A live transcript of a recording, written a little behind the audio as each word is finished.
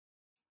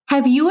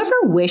Have you ever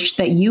wished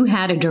that you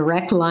had a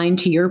direct line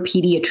to your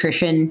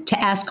pediatrician to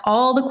ask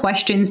all the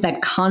questions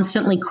that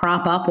constantly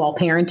crop up while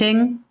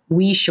parenting?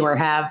 We sure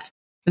have.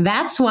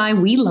 That's why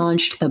we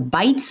launched the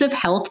Bites of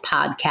Health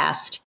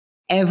podcast.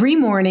 Every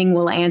morning,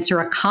 we'll answer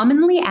a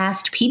commonly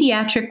asked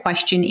pediatric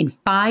question in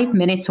 5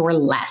 minutes or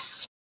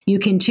less. You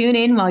can tune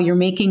in while you're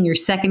making your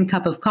second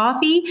cup of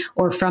coffee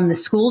or from the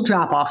school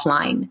drop-off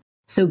line.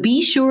 So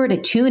be sure to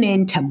tune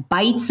in to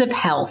Bites of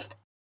Health,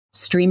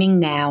 streaming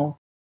now.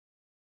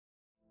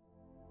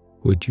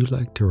 Would you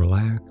like to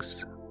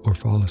relax or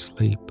fall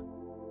asleep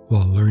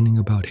while learning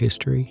about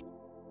history?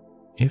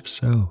 If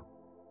so,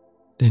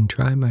 then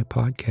try my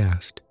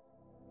podcast,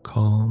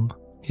 Calm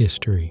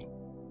History.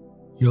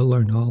 You'll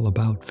learn all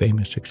about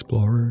famous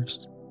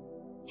explorers,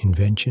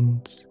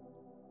 inventions,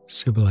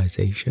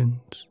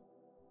 civilizations,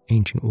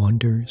 ancient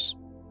wonders,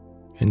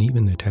 and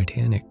even the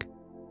Titanic.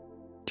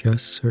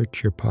 Just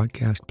search your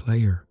podcast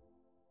player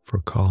for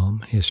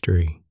Calm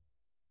History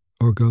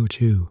or go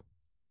to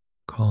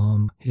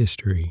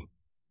calmhistory.com.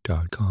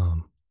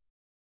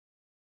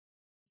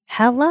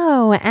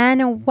 Hello,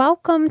 and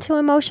welcome to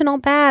Emotional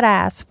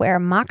Badass, where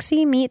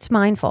Moxie meets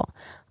Mindful.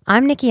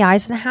 I'm Nikki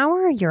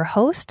Eisenhower, your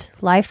host,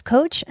 life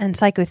coach, and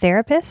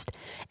psychotherapist.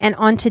 And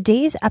on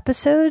today's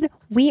episode,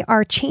 we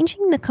are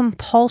changing the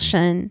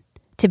compulsion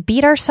to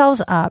beat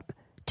ourselves up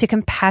to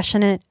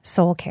compassionate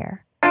soul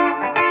care.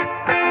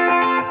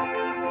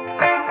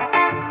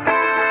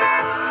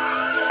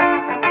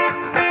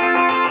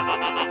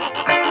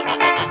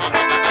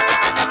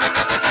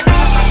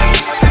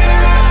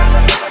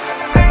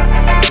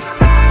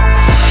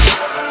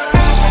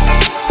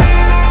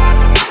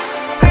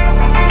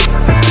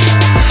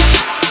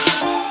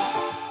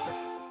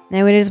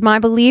 Now, it is my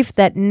belief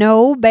that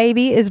no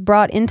baby is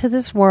brought into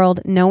this world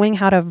knowing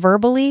how to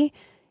verbally,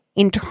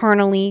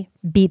 internally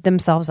beat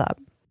themselves up.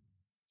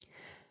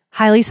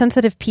 Highly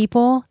sensitive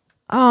people,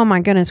 oh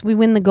my goodness, we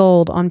win the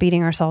gold on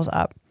beating ourselves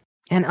up.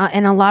 And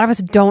a lot of us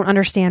don't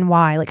understand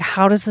why. Like,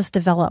 how does this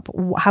develop?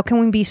 How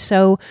can we be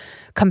so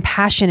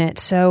compassionate,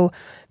 so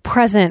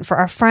present for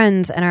our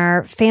friends and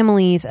our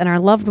families and our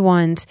loved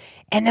ones?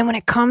 And then when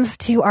it comes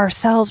to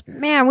ourselves,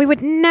 man, we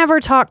would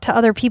never talk to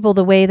other people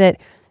the way that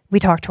we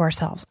talk to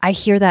ourselves. I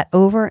hear that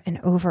over and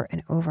over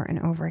and over and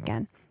over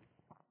again.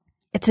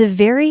 It's a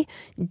very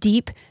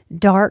deep,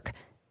 dark,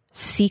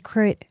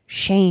 secret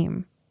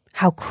shame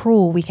how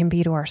cruel we can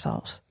be to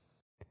ourselves.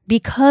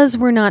 Because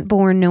we're not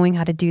born knowing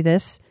how to do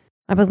this,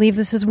 I believe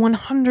this is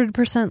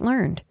 100%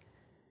 learned.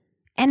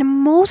 And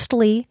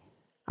mostly,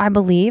 I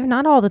believe,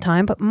 not all the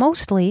time, but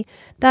mostly,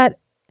 that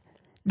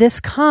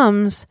this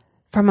comes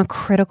from a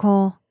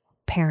critical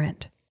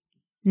parent.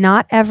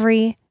 Not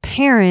every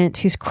parent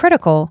who's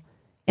critical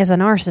is a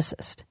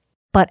narcissist,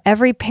 but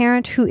every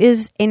parent who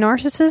is a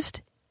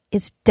narcissist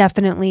is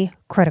definitely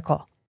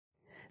critical.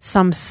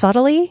 Some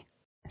subtly,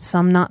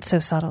 some not so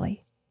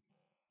subtly.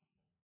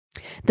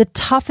 The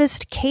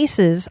toughest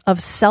cases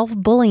of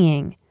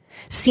self-bullying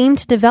seem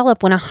to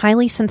develop when a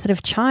highly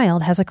sensitive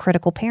child has a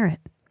critical parent.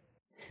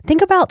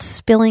 Think about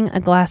spilling a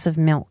glass of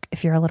milk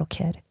if you're a little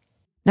kid.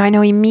 Now, I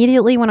know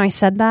immediately when I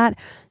said that,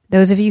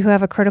 those of you who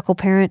have a critical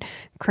parent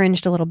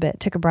cringed a little bit,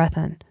 took a breath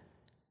in.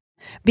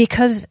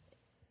 Because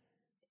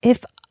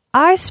if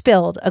I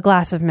spilled a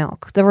glass of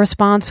milk, the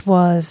response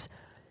was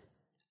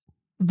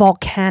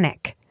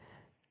volcanic.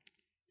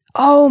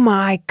 Oh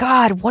my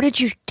God, what did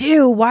you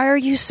do? Why are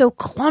you so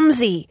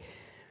clumsy?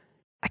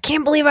 I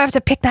can't believe I have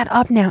to pick that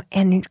up now.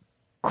 And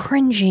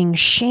cringing,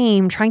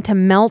 shame, trying to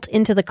melt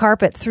into the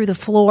carpet through the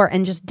floor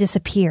and just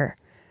disappear.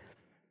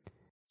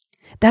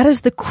 That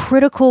is the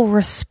critical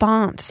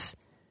response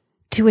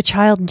to a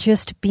child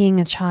just being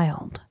a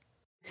child.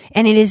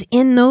 And it is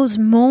in those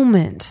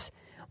moments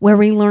where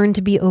we learn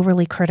to be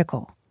overly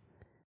critical.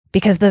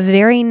 Because the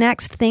very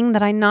next thing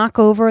that I knock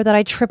over, that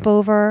I trip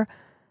over,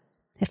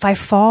 if I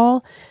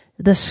fall,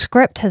 the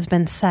script has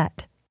been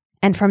set.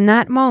 And from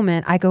that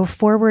moment, I go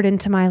forward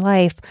into my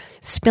life,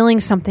 spilling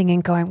something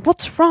and going,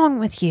 "What's wrong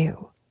with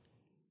you?"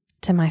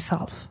 to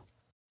myself.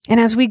 And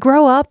as we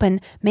grow up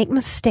and make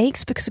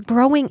mistakes, because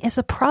growing is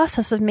a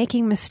process of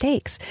making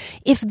mistakes,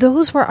 if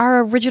those were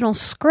our original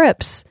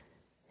scripts,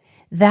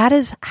 that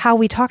is how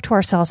we talk to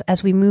ourselves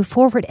as we move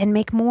forward and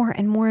make more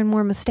and more and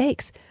more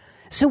mistakes.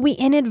 So we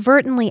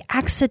inadvertently,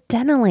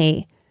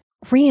 accidentally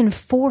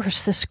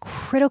reinforce this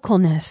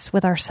criticalness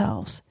with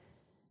ourselves.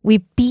 We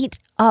beat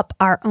up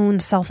our own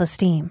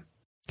self-esteem.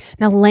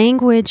 Now,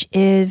 language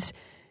is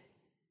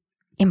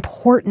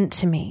important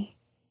to me.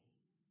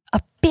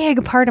 A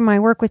big part of my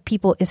work with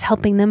people is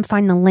helping them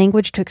find the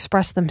language to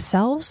express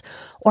themselves,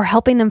 or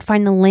helping them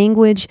find the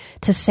language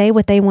to say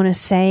what they want to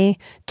say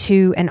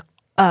to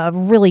a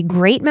really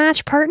great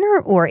match partner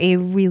or a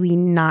really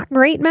not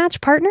great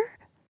match partner.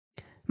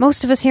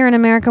 Most of us here in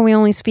America, we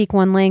only speak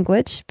one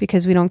language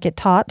because we don't get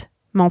taught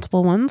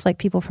multiple ones like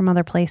people from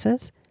other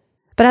places.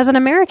 But as an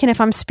American,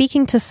 if I'm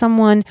speaking to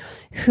someone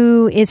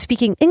who is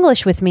speaking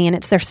English with me and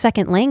it's their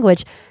second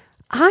language,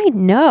 I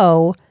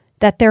know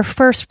that they're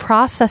first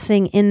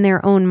processing in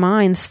their own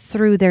minds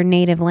through their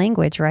native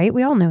language, right?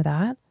 We all know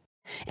that.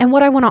 And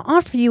what I want to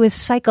offer you is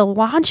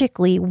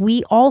psychologically,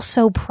 we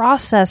also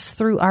process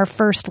through our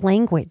first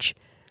language.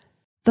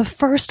 The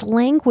first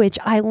language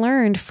I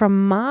learned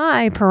from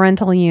my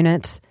parental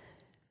units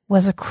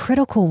was a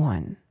critical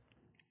one.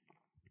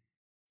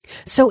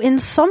 So in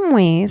some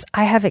ways,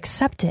 I have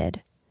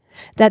accepted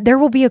that there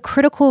will be a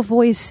critical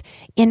voice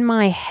in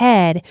my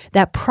head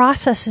that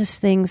processes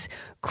things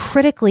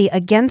critically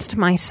against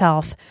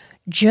myself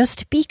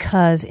just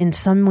because in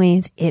some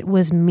ways it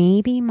was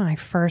maybe my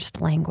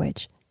first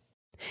language.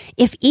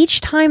 If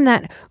each time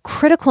that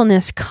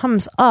criticalness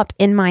comes up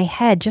in my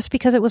head, just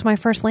because it was my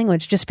first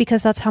language, just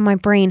because that's how my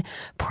brain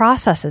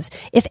processes,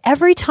 if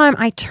every time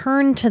I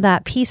turn to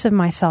that piece of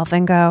myself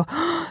and go,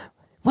 oh,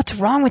 what's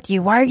wrong with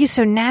you? Why are you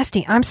so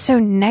nasty? I'm so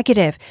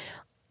negative.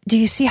 Do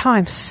you see how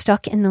I'm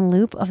stuck in the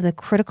loop of the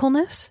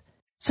criticalness?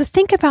 So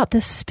think about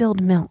this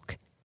spilled milk,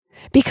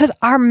 because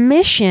our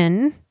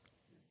mission,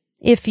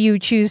 if you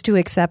choose to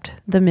accept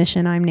the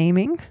mission I'm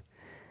naming,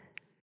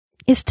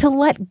 is to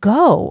let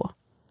go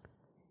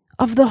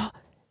of the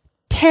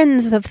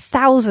tens of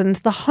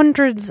thousands, the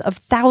hundreds of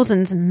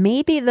thousands,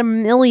 maybe the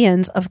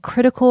millions of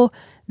critical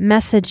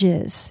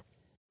messages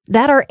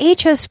that our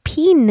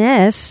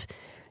HSP-ness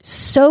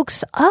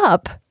soaks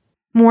up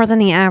more than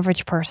the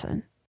average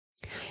person.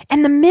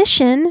 And the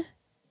mission,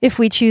 if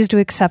we choose to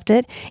accept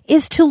it,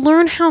 is to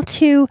learn how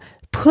to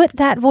put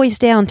that voice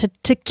down,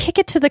 to kick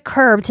it to the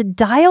curb, to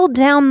dial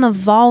down the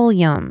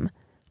volume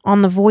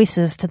on the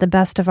voices to the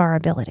best of our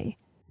ability.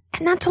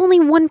 And that's only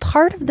one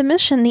part of the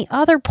mission. The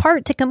other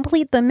part to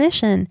complete the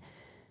mission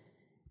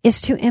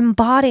is to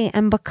embody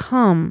and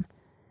become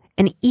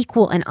an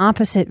equal and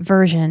opposite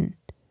version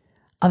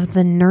of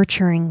the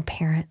nurturing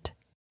parent.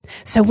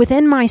 So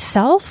within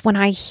myself, when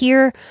I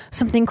hear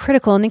something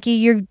critical, Nikki,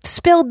 you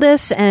spilled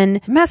this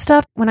and messed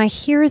up. When I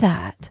hear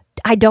that,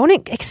 I don't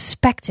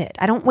expect it.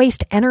 I don't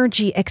waste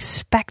energy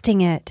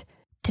expecting it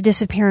to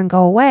disappear and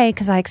go away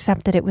because I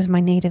accept that it was my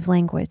native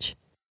language.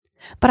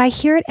 But I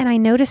hear it and I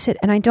notice it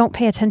and I don't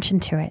pay attention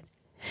to it.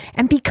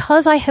 And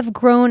because I have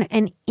grown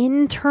an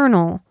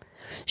internal,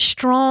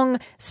 strong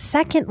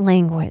second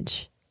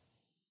language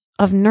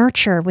of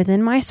nurture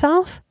within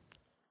myself,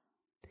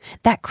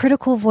 that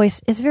critical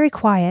voice is very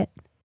quiet.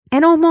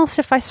 And almost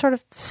if I sort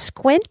of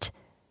squint,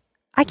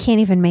 I can't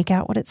even make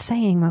out what it's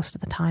saying most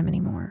of the time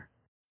anymore.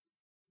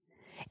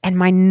 And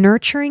my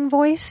nurturing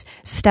voice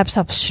steps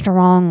up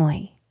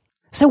strongly.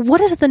 So what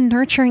does the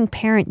nurturing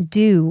parent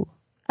do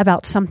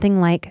about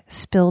something like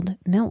spilled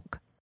milk?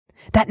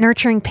 That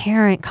nurturing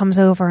parent comes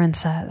over and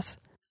says,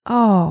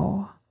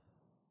 "Oh,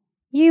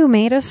 you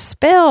made a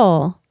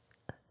spill.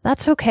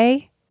 That's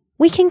okay.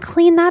 We can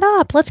clean that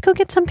up. Let's go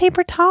get some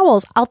paper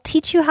towels. I'll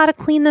teach you how to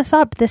clean this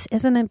up. This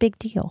isn't a big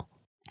deal.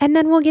 And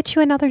then we'll get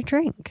you another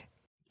drink."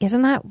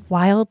 Isn't that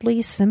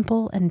wildly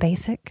simple and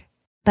basic?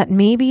 That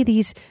maybe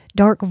these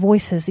dark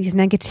voices, these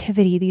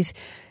negativity, these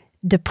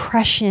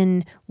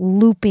depression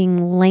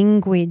looping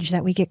language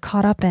that we get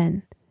caught up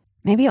in,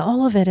 maybe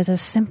all of it is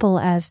as simple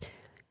as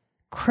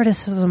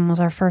criticism was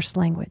our first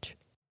language.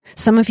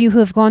 Some of you who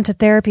have gone to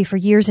therapy for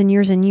years and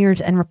years and years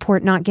and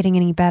report not getting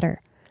any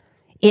better.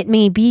 It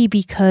may be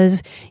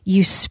because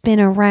you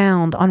spin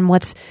around on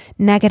what's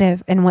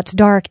negative and what's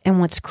dark and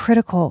what's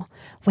critical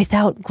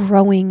without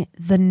growing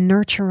the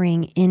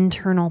nurturing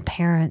internal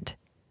parent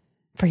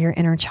for your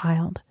inner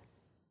child.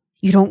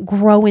 You don't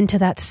grow into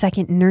that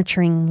second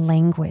nurturing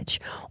language,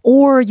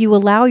 or you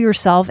allow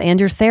yourself, and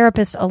your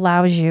therapist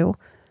allows you,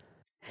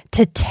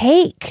 to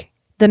take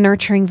the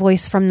nurturing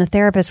voice from the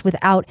therapist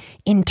without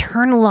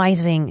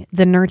internalizing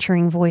the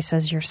nurturing voice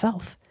as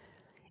yourself.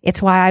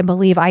 It's why I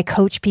believe I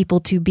coach people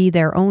to be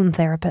their own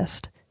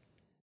therapist.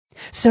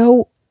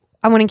 So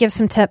I want to give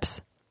some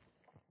tips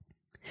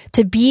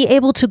to be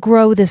able to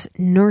grow this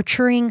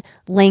nurturing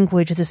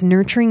language, this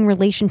nurturing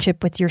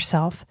relationship with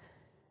yourself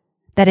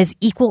that is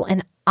equal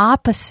and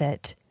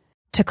opposite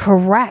to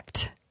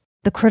correct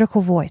the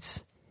critical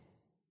voice.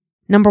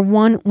 Number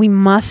one, we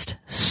must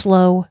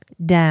slow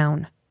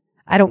down.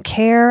 I don't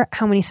care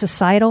how many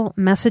societal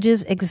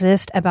messages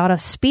exist about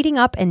us speeding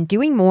up and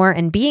doing more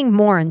and being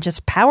more and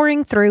just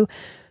powering through.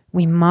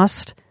 We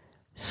must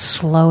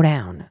slow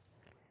down.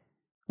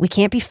 We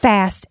can't be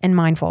fast and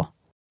mindful.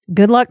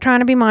 Good luck trying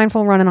to be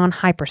mindful running on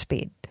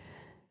hyperspeed,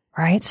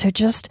 right? So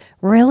just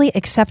really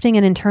accepting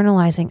and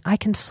internalizing, I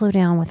can slow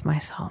down with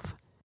myself.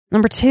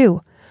 Number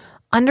two,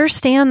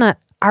 understand that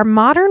our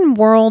modern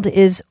world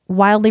is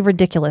wildly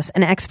ridiculous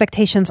and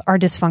expectations are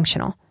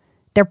dysfunctional.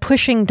 They're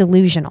pushing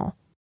delusional.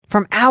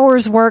 From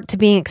hours work to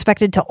being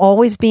expected to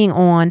always being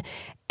on,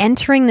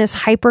 entering this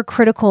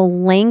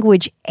hypercritical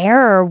language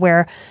era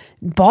where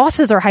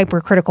bosses are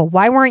hypercritical.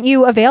 Why weren't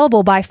you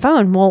available by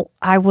phone? Well,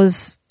 I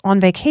was on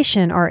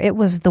vacation or it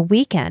was the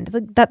weekend.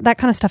 That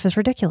kind of stuff is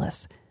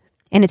ridiculous.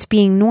 And it's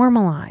being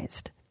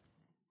normalized.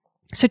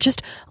 So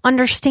just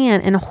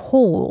understand and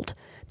hold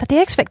that the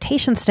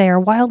expectations today are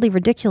wildly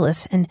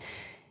ridiculous and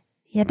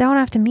you don't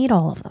have to meet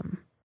all of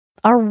them.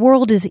 Our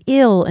world is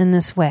ill in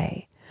this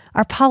way.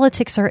 Our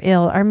politics are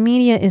ill. Our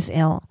media is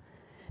ill,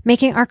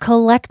 making our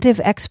collective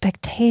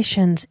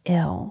expectations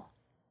ill.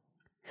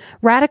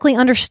 Radically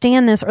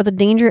understand this, or the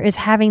danger is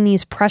having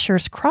these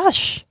pressures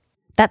crush.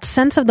 That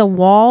sense of the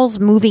walls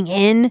moving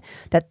in,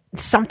 that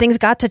something's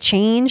got to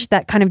change,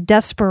 that kind of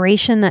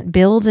desperation that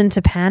builds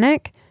into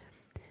panic,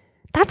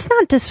 that's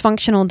not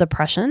dysfunctional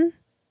depression.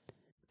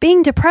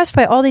 Being depressed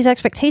by all these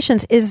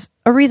expectations is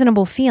a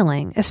reasonable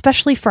feeling,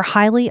 especially for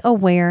highly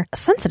aware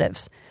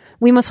sensitives.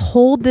 We must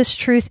hold this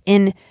truth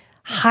in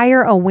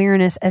higher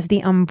awareness as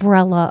the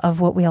umbrella of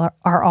what we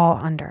are all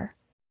under.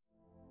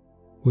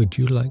 Would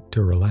you like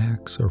to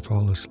relax or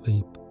fall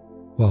asleep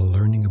while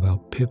learning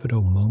about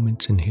pivotal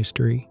moments in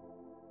history?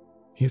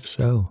 If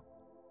so,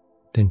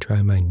 then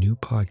try my new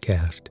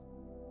podcast,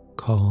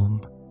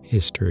 Calm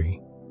History.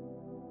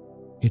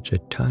 It's a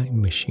time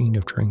machine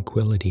of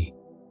tranquility,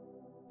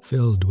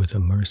 filled with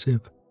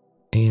immersive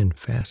and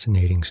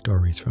fascinating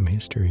stories from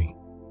history.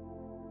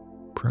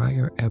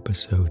 Prior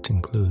episodes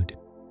include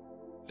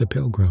The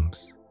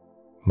Pilgrims,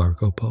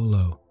 Marco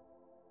Polo,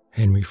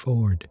 Henry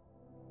Ford,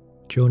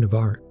 Joan of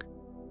Arc,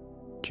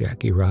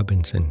 Jackie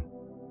Robinson,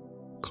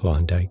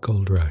 Klondike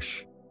Gold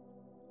Rush,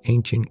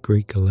 Ancient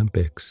Greek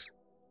Olympics,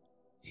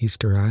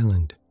 Easter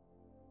Island,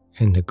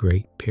 and the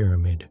Great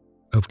Pyramid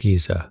of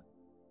Giza.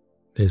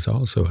 There's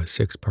also a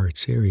 6-part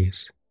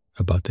series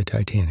about the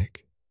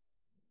Titanic.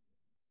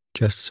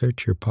 Just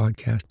search your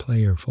podcast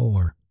player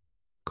for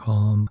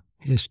Calm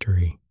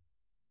History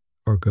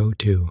or go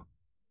to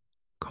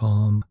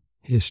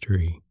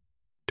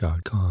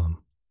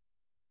calmhistory.com.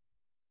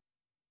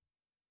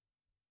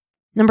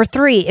 Number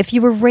 3, if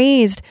you were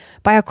raised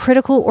by a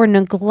critical or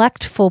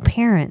neglectful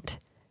parent,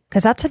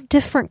 because that's a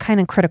different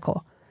kind of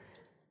critical.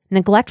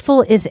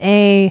 Neglectful is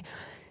a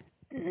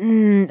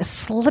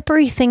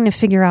slippery thing to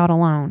figure out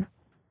alone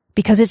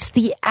because it's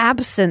the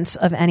absence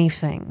of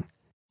anything.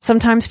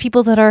 Sometimes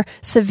people that are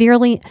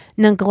severely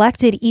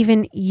neglected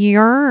even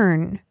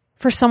yearn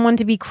for someone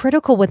to be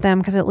critical with them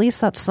because at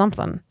least that's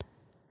something.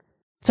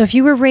 So if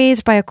you were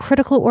raised by a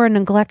critical or a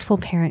neglectful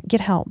parent,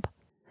 get help.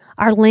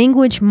 Our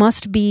language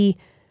must be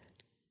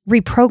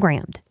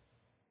reprogrammed,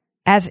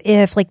 as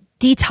if like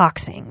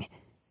detoxing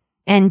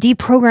and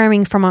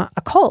deprogramming from a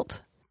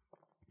cult.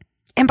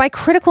 And by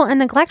critical and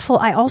neglectful,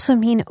 I also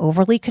mean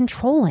overly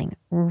controlling,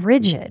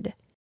 rigid.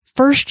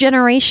 First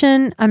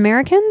generation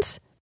Americans,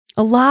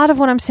 a lot of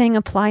what I'm saying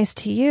applies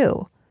to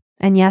you.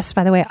 And yes,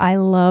 by the way, I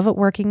love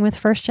working with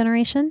first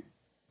generation.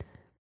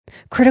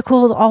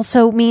 Critical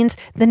also means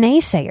the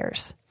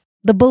naysayers,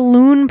 the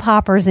balloon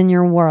poppers in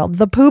your world,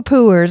 the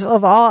poo-pooers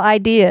of all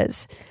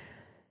ideas.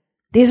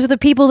 These are the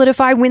people that if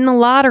I win the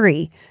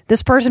lottery,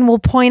 this person will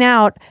point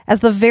out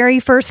as the very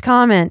first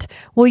comment,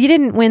 well, you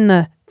didn't win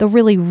the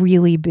really,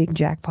 really big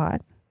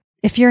jackpot.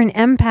 If you're an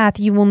empath,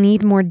 you will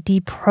need more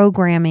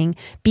deprogramming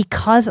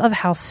because of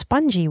how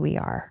spongy we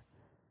are.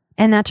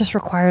 And that just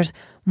requires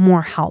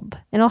more help.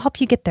 It'll help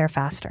you get there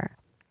faster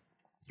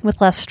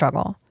with less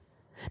struggle.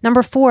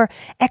 Number 4,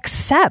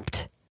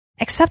 accept.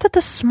 Accept that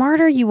the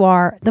smarter you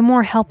are, the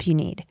more help you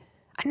need.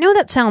 I know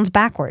that sounds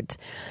backwards.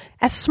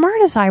 As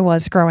smart as I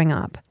was growing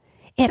up,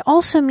 it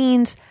also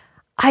means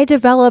I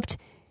developed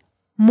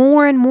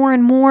more and more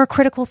and more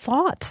critical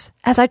thoughts.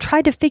 As I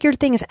tried to figure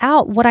things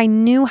out, what I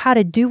knew how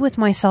to do with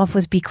myself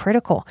was be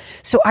critical.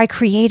 So I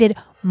created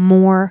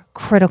more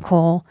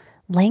critical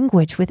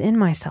language within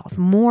myself,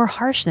 more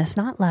harshness,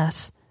 not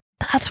less.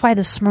 That's why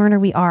the smarter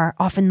we are,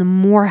 often the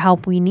more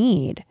help we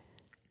need,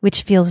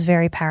 which feels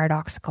very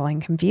paradoxical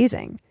and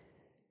confusing.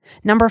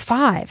 Number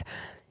 5,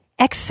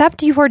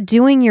 accept you are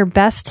doing your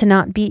best to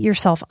not beat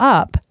yourself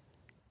up,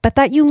 but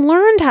that you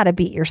learned how to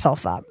beat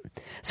yourself up.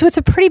 So it's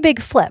a pretty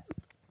big flip.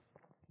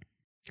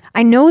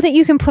 I know that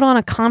you can put on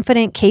a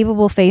confident,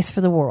 capable face for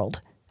the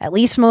world, at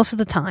least most of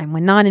the time,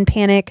 when not in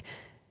panic,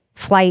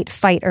 flight,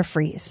 fight, or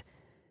freeze.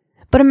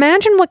 But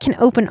imagine what can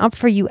open up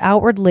for you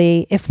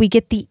outwardly if we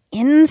get the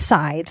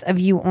insides of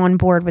you on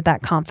board with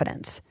that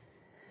confidence.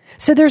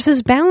 So there's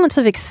this balance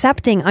of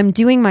accepting I'm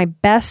doing my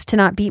best to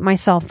not beat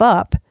myself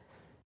up,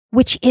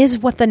 which is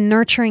what the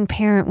nurturing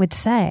parent would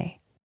say.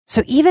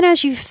 So even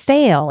as you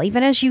fail,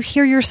 even as you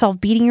hear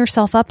yourself beating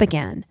yourself up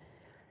again,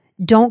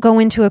 don't go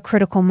into a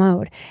critical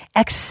mode.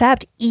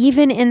 Accept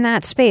even in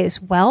that space.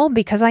 Well,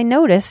 because I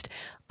noticed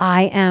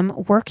I am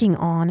working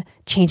on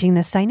changing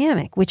this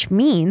dynamic, which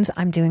means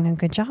I'm doing a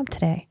good job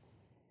today.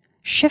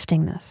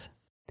 Shifting this.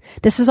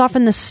 This is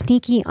often the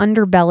sneaky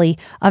underbelly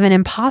of an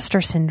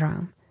imposter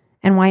syndrome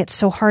and why it's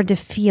so hard to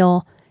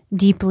feel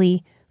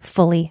deeply,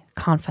 fully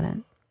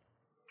confident.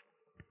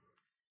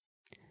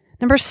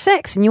 Number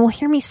 6, and you will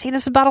hear me say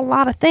this about a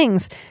lot of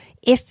things.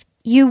 If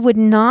you would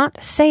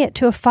not say it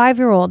to a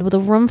 5-year-old with a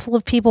room full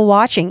of people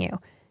watching you,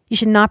 you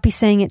should not be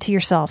saying it to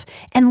yourself.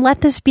 And let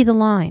this be the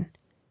line.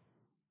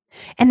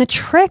 And the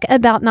trick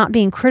about not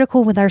being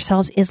critical with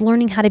ourselves is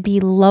learning how to be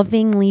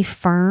lovingly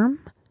firm.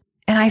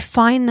 And I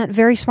find that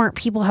very smart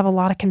people have a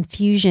lot of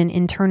confusion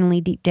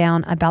internally deep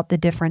down about the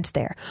difference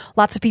there.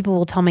 Lots of people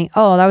will tell me,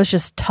 oh, that was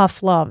just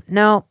tough love.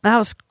 No, that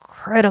was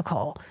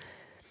critical.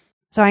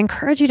 So I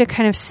encourage you to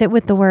kind of sit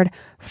with the word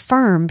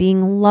firm,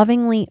 being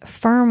lovingly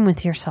firm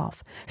with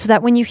yourself, so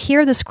that when you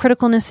hear this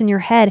criticalness in your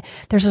head,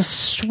 there's a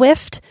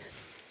swift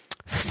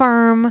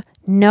firm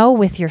no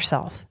with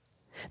yourself.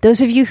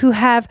 Those of you who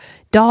have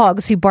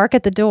dogs who bark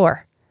at the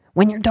door,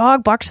 when your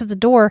dog barks at the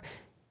door,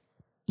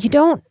 you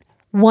don't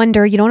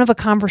wonder, you don't have a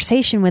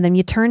conversation with him.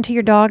 You turn to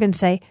your dog and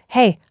say,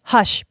 hey,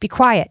 hush, be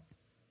quiet.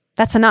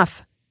 That's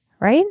enough,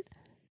 right?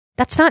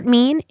 That's not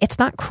mean. It's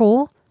not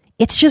cruel.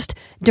 It's just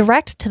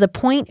direct to the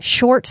point,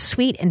 short,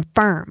 sweet, and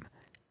firm.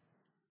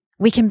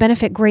 We can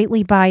benefit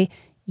greatly by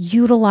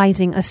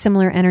utilizing a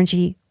similar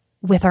energy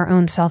with our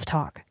own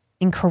self-talk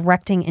and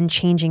correcting and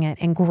changing it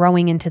and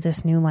growing into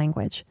this new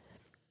language.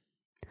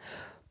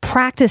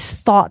 Practice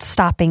thought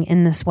stopping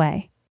in this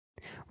way.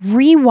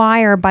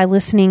 Rewire by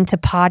listening to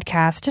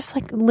podcasts, just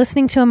like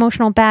listening to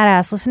Emotional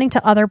Badass, listening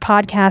to other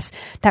podcasts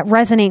that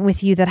resonate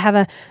with you, that have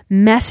a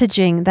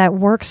messaging that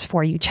works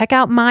for you. Check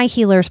out My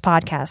Healer's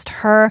podcast.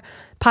 Her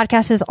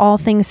podcast is All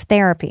Things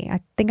Therapy. I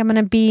think I'm going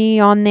to be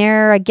on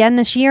there again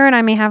this year, and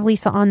I may have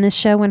Lisa on this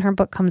show when her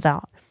book comes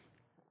out.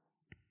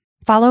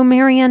 Follow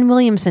Marianne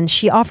Williamson.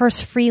 She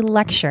offers free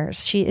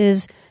lectures.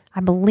 I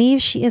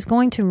believe she is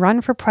going to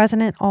run for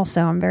president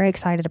also. I'm very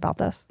excited about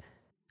this.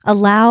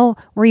 Allow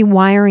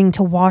rewiring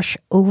to wash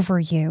over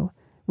you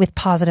with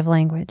positive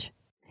language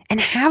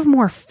and have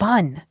more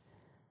fun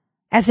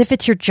as if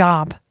it's your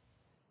job.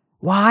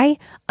 Why?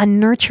 A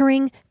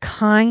nurturing,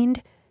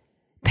 kind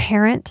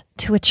parent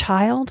to a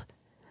child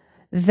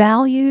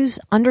values,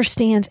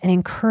 understands, and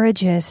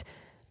encourages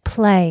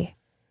play,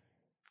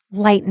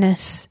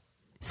 lightness,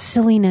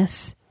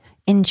 silliness,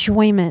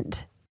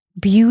 enjoyment,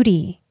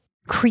 beauty,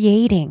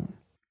 creating.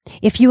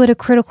 If you had a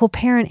critical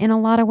parent, in a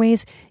lot of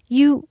ways,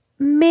 you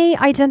may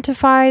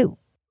identify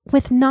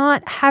with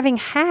not having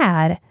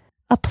had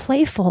a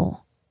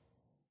playful,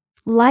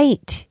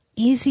 light,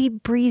 easy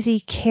breezy,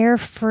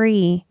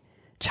 carefree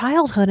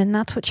childhood. And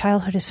that's what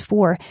childhood is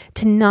for,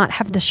 to not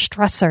have the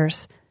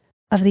stressors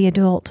of the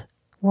adult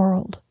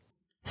world.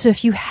 So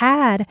if you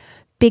had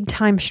big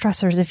time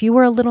stressors, if you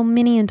were a little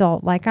mini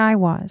adult like I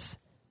was,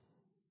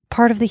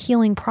 part of the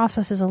healing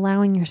process is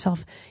allowing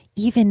yourself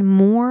even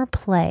more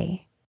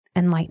play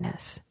and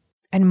lightness.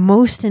 And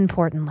most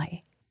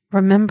importantly,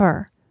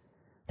 remember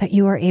that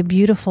you are a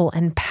beautiful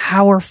and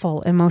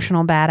powerful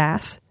emotional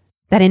badass.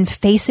 That in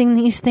facing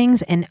these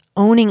things and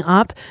owning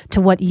up to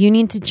what you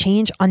need to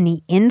change on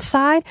the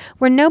inside,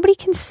 where nobody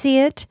can see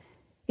it,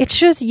 it's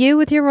just you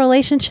with your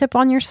relationship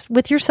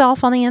with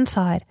yourself on the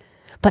inside.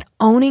 But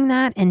owning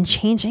that and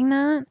changing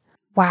that,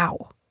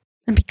 wow.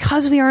 And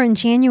because we are in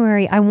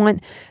January, I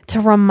want to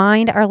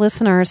remind our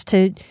listeners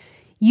to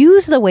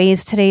use the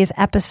ways today's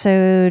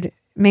episode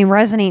may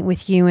resonate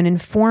with you and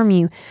inform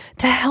you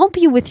to help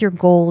you with your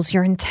goals,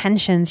 your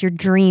intentions, your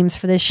dreams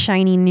for this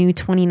shiny new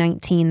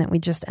 2019 that we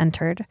just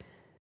entered.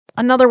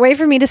 Another way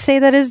for me to say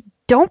that is,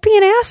 don't be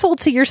an asshole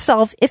to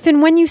yourself if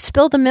and when you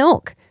spill the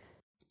milk.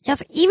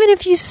 Yes, even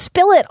if you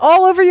spill it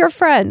all over your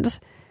friends.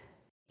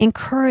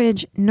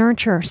 Encourage,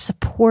 nurture,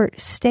 support,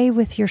 stay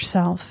with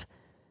yourself.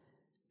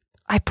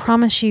 I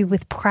promise you,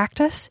 with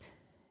practice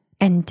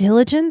and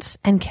diligence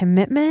and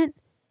commitment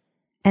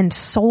and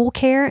soul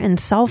care and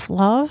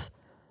self-love,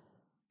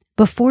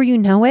 before you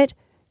know it,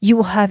 you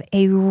will have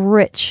a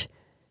rich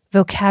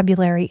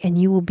vocabulary and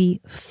you will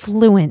be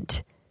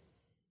fluent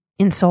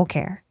in soul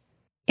care.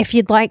 If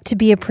you'd like to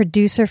be a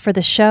producer for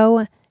the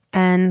show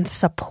and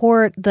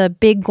support the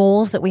big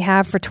goals that we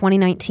have for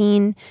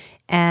 2019,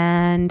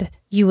 and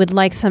you would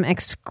like some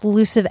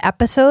exclusive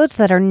episodes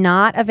that are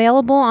not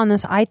available on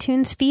this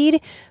iTunes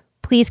feed,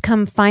 please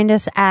come find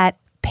us at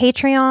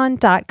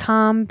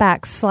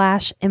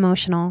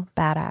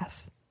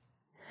patreon.com/emotionalbadass.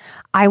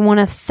 I want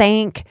to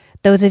thank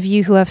those of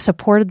you who have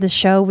supported the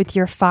show with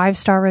your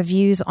 5-star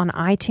reviews on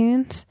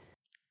iTunes.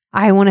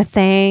 I want to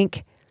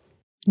thank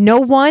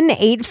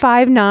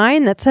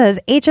No1859 that says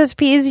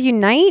HSPs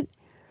Unite.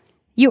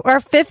 You are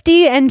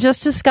 50 and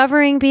just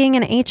discovering being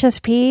an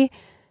HSP.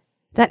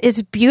 That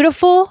is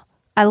beautiful.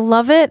 I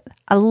love it.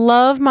 I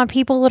love my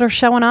people that are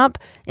showing up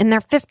in their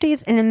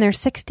 50s and in their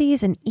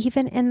 60s and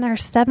even in their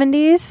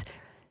 70s,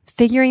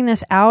 figuring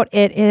this out.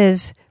 It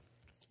is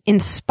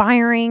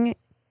inspiring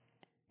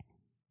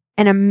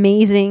and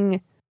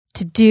amazing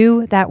to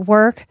do that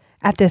work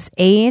at this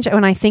age.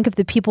 When I think of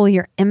the people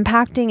you're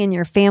impacting in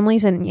your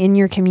families and in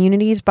your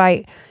communities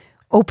by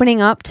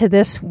opening up to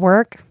this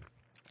work,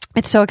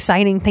 it's so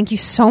exciting. Thank you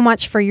so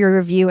much for your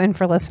review and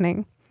for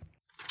listening.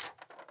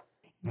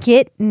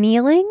 Get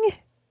kneeling.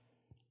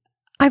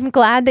 I'm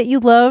glad that you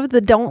love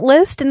the don't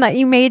list and that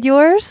you made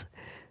yours.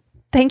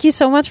 Thank you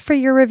so much for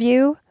your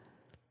review.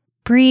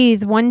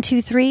 Breathe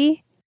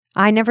 123.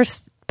 I never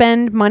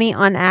spend money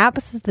on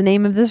apps is the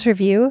name of this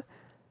review.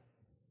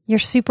 You're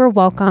super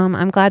welcome.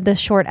 I'm glad the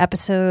short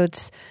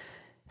episodes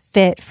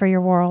fit for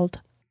your world.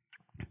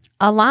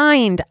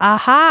 Aligned.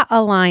 Aha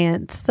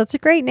Alliance. That's a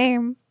great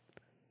name.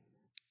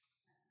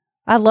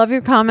 I love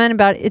your comment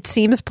about it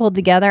seems pulled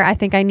together. I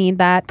think I need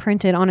that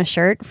printed on a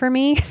shirt for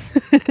me.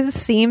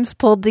 Seems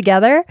pulled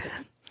together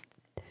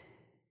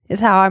is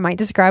how I might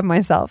describe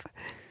myself.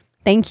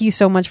 Thank you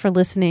so much for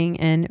listening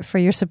and for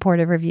your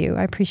supportive review.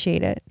 I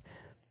appreciate it.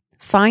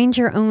 Find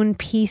your own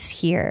peace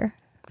here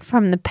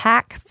from the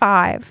Pack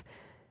 5.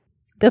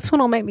 This one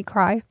will make me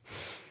cry.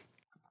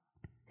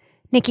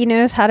 Nikki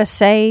knows how to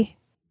say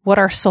what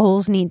our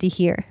souls need to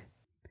hear.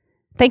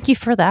 Thank you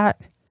for that.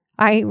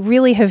 I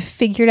really have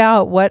figured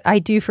out what I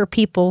do for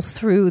people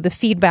through the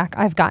feedback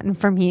I've gotten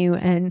from you,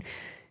 and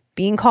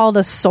being called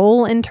a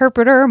soul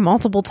interpreter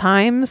multiple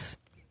times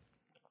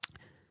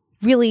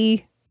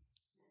really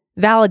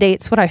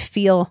validates what I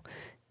feel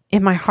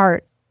in my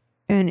heart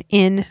and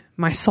in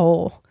my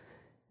soul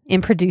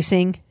in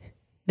producing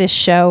this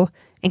show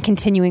and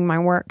continuing my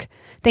work.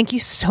 Thank you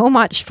so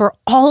much for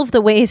all of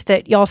the ways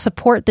that y'all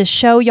support this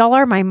show. Y'all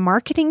are my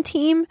marketing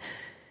team.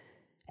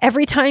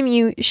 Every time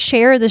you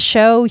share the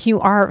show, you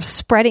are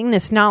spreading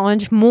this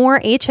knowledge. More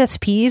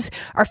HSPs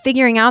are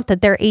figuring out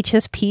that they're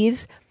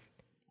HSPs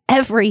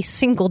every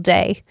single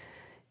day.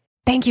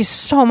 Thank you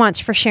so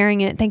much for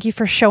sharing it. Thank you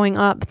for showing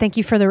up. Thank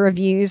you for the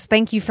reviews.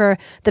 Thank you for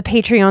the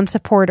Patreon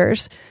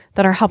supporters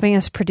that are helping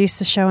us produce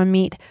the show and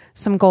meet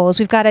some goals.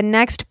 We've got a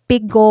next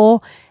big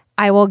goal.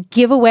 I will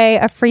give away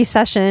a free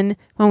session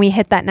when we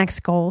hit that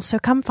next goal. So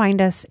come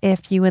find us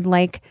if you would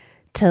like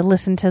to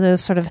listen to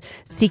those sort of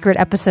secret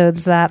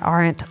episodes that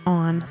aren't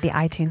on the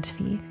iTunes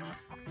feed.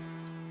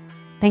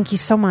 Thank you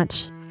so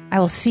much. I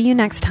will see you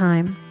next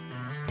time.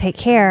 Take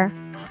care.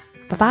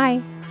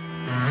 Bye-bye.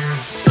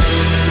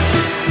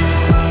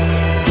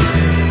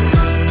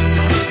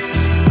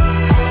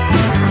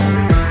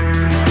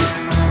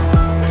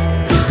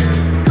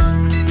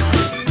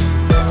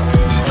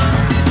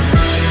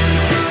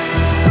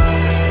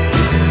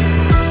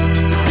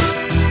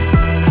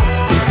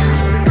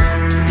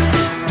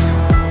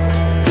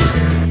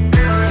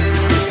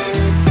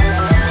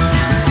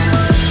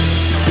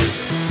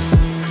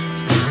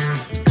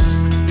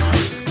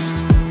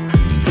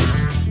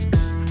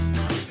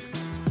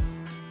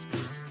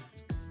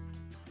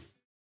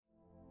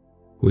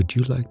 Would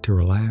you like to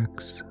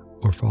relax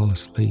or fall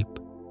asleep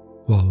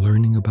while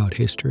learning about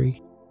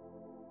history?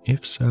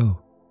 If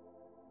so,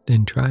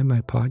 then try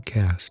my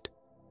podcast,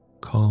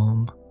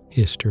 Calm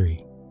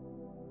History.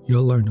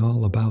 You'll learn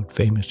all about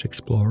famous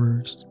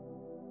explorers,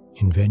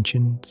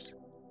 inventions,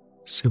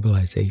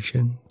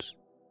 civilizations,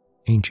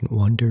 ancient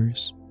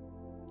wonders,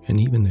 and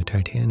even the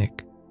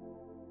Titanic.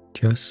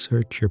 Just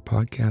search your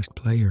podcast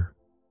player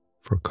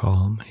for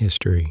Calm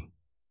History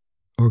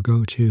or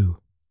go to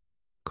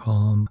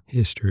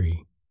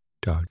calmhistory.com.